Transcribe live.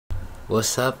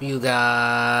What's up, you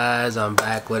guys? I'm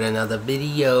back with another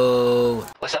video.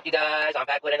 What's up, you guys? I'm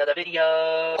back with another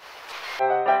video.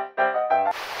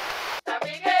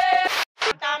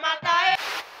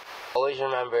 Always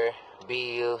remember,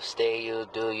 be you, stay you,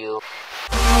 do you.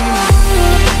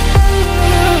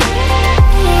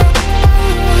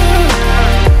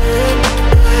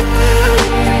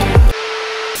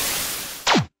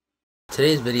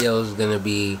 Today's video is gonna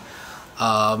be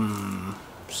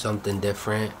something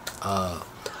different.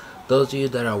 Those of you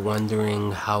that are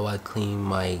wondering how I clean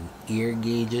my ear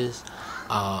gauges,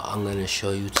 I'm gonna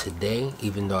show you today,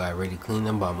 even though I already cleaned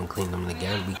them, but I'm gonna clean them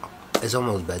again. It's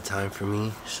almost bedtime for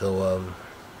me, so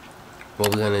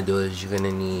what we're gonna do is you're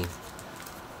gonna need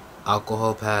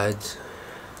alcohol pads,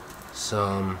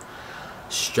 some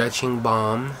stretching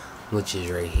balm, which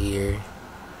is right here,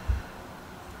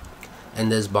 and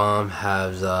this balm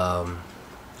has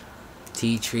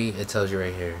tea tree. It tells you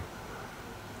right here.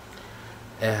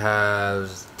 It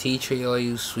has tea tree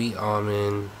oil, sweet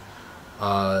almond,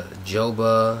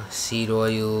 jojoba, seed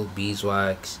oil,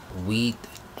 beeswax, wheat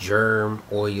germ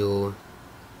oil,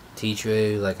 tea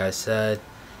tree, like I said,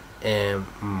 and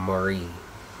Marie.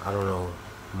 I don't know,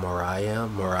 Mariah.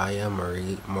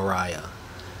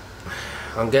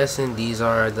 I'm guessing these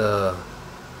are the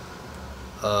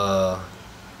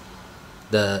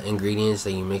ingredients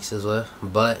that you mix this with.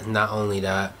 But not only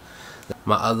that,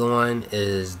 my other one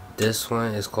is this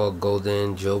one. It's called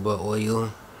golden jojoba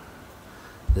oil.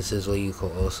 This is what you can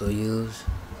also use.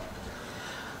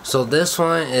 So this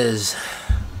one is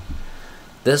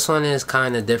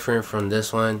kind of different from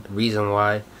this one. Reason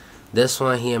why, this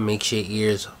one here makes your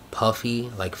ears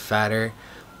puffy, like fatter.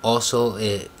 Also,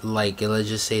 let's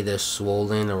just say they're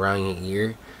swollen around your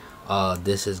ear.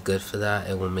 This is good for that.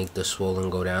 It will make the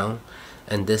swollen go down.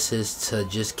 And this is to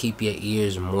just keep your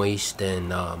ears moist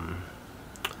and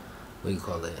what do you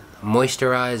call it,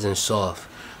 moisturized and soft.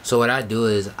 So what I do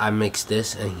is I mix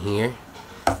this in here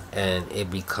and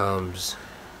it becomes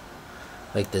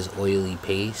like this oily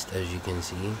paste, as you can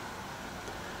see.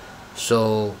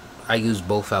 So I use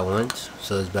both at once,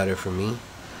 so it's better for me.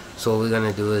 So what we're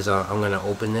gonna do is I'm gonna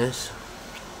open this,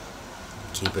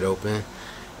 keep it open,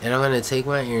 and I'm gonna take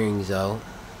my earrings out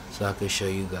so I can show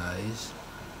you guys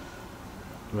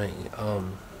my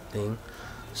thing.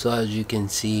 So as you can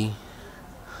see,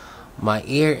 my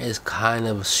ear is kind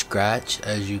of scratched,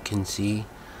 as you can see,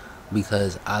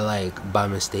 because I by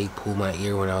mistake pulled my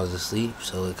ear when I was asleep,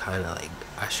 so it kind of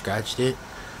I scratched it,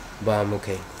 but I'm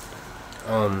okay.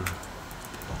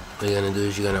 What you're gonna do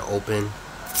is you're gonna open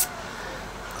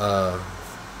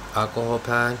alcohol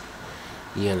pad.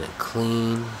 You're gonna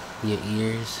clean your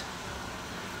ears.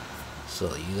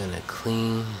 So you're gonna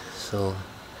clean, so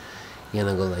you're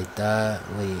gonna go like that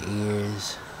with your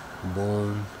ears.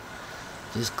 Boom.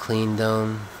 Just clean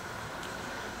them.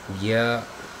 Yeah,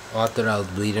 I thought I was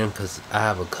bleeding because I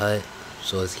have a cut,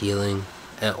 so it's healing.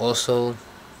 And also,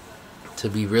 to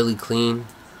be really clean,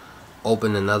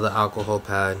 open another alcohol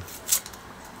pad,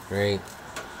 right?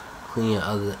 Clean your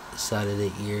other side of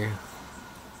the ear,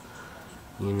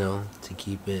 you know, to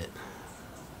keep it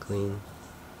clean.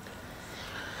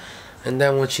 And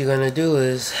then what you're gonna do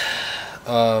is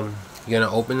you're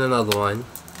gonna open another one,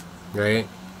 right?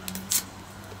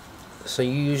 So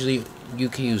you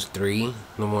can use 3,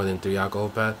 no more than 3 alcohol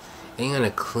pads. And you're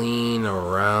gonna clean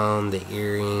around the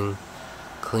earring,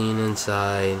 clean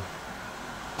inside.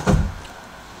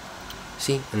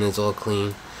 See, and it's all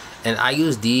clean. And I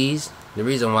use these. The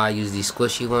reason why I use these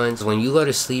squishy ones, when you go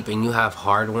to sleep and you have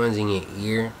hard ones in your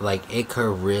ear, it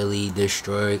could really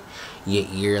destroy your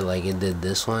ear, like it did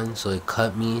this one. So it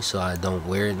cut me, so I don't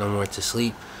wear it no more to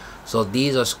sleep. So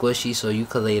these are squishy, so you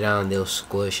could lay down, they'll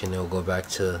squish and they'll go back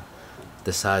to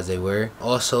the size they were.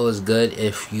 Also, it's good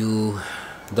if you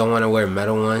don't want to wear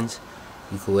metal ones.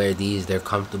 You can wear these. They're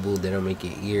comfortable. They don't make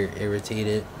your ear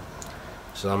irritated.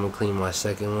 So I'm gonna clean my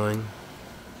second one.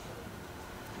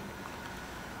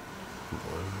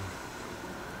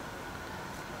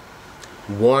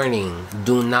 Warning: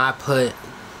 do not put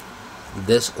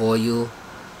this oil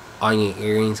on your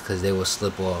earrings because they will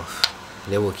slip off.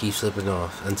 They will keep slipping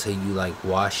off until you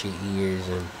wash your ears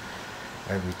and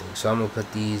everything. So I'm gonna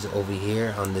put these over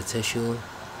here on the tissue,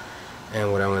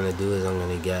 and what I'm gonna do is I'm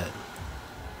gonna get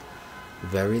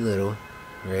very little,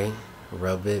 right?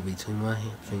 Rub it between my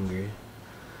fingers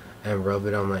and rub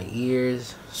it on my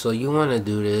ears. So you want to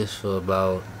do this for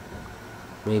about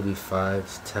maybe 5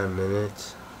 to 10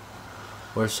 minutes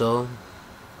or so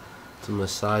to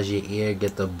massage your ear,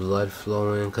 get the blood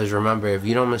flowing. Because remember, if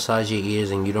you don't massage your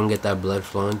ears and you don't get that blood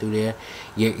flowing through there,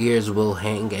 your ears will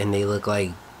hang and they look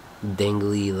like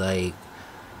dangly,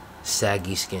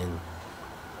 saggy skin.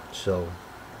 So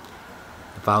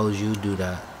if I was you, do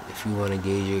that. If you want to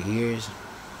gauge your ears.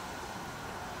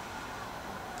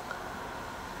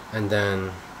 And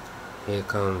then here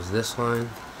comes this one.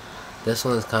 This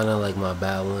one's kind of like my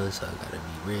bad one, so I gotta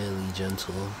be really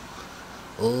gentle.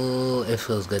 Oh, it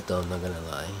feels good though, I'm not gonna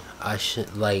lie. I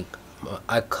should, like,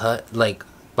 I cut, like,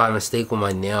 by mistake with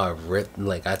my nail. I ripped,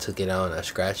 like, I took it out and I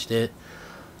scratched it.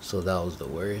 So that was the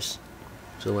worst.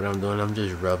 So what I'm doing, I'm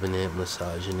just rubbing it,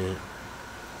 massaging it,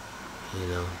 you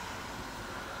know.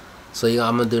 So yeah,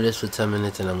 I'm gonna do this for 10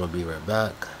 minutes and I'm gonna be right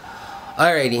back.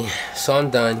 Alrighty, so I'm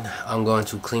done. I'm going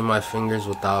to clean my fingers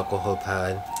with the alcohol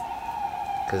pad,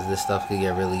 because this stuff could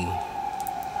get really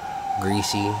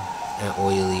greasy and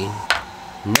oily.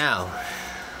 Now,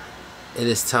 it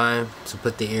is time to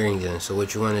put the earrings in. So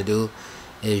what you want to do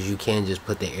is, you can't just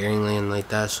put the earring in like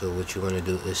that. So what you want to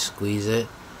do is squeeze it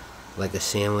like a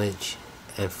sandwich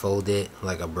and fold it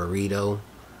like a burrito.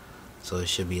 So it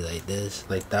should be like this,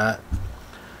 like that.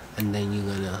 And then you're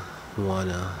gonna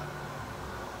wanna,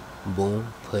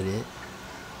 boom, put it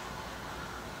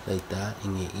like that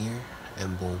in your ear,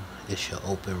 and boom, it should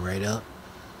open right up,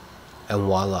 and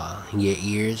voila, your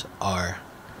ears are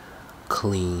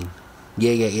clean.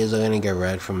 Yeah, your ears are gonna get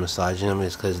red from massaging them.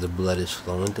 It's because the blood is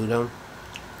flowing through them.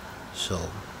 So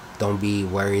don't be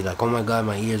worried like, oh my god,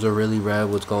 my ears are really red,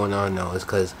 what's going on? No, it's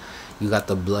because you got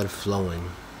the blood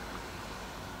flowing.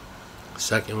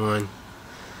 Second one,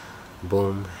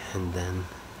 boom, and then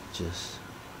just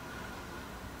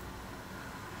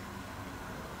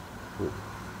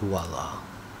voila.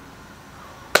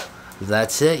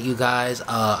 That's it, you guys.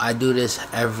 I do this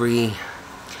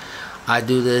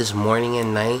morning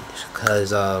and night,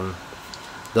 because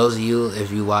those of you,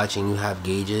 if you watch and you have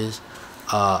gauges,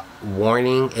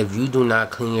 warning, if you do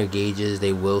not clean your gauges,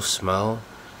 they will smell.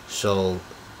 So,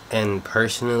 and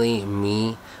personally,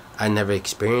 me, I never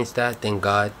experienced that, thank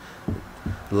God,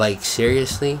 like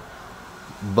seriously.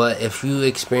 But if you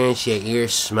experience your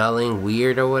ears smelling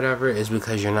weird or whatever, it's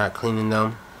because you're not cleaning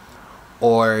them,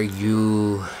 or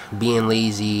you being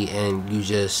lazy and you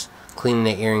just cleaning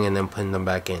the earring and then putting them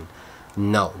back in.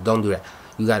 No, don't do that.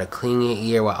 You gotta clean your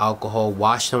ear with alcohol,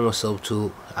 wash them with soap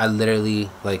too. I literally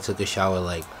like took a shower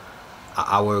like an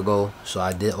hour ago, so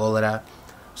I did all of that.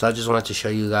 So I just wanted to show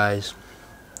you guys,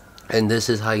 and this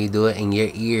is how you do it, and your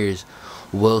ears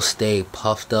will stay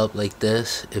puffed up like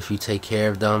this if you take care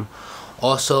of them.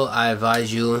 Also, I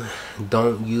advise you,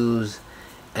 don't use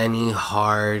any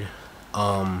hard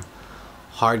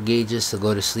gauges to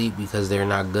go to sleep, because they're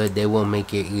not good. They will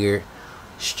make your ear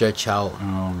stretch out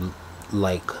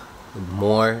like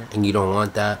more, and you don't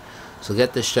want that. So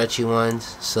get the stretchy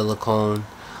ones, silicone.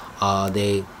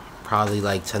 They probably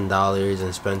like $10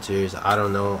 in Spencer's. I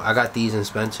don't know. I got these in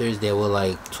Spencer's. They were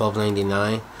like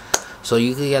 $12.99. So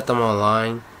you can get them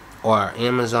online or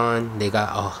Amazon. They got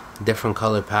a different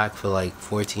color pack for like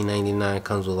 $14.99.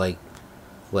 Comes with like,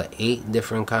 what, 8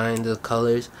 different kinds of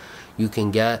colors you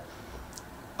can get.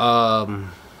 But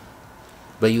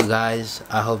you guys,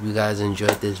 I hope you guys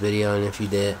enjoyed this video, and if you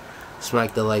did,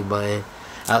 smack the like button.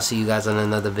 I'll see you guys on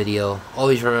another video.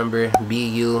 Always remember, be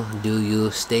you, do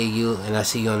you, stay you, and I'll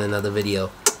see you on another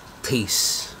video.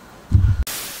 Peace.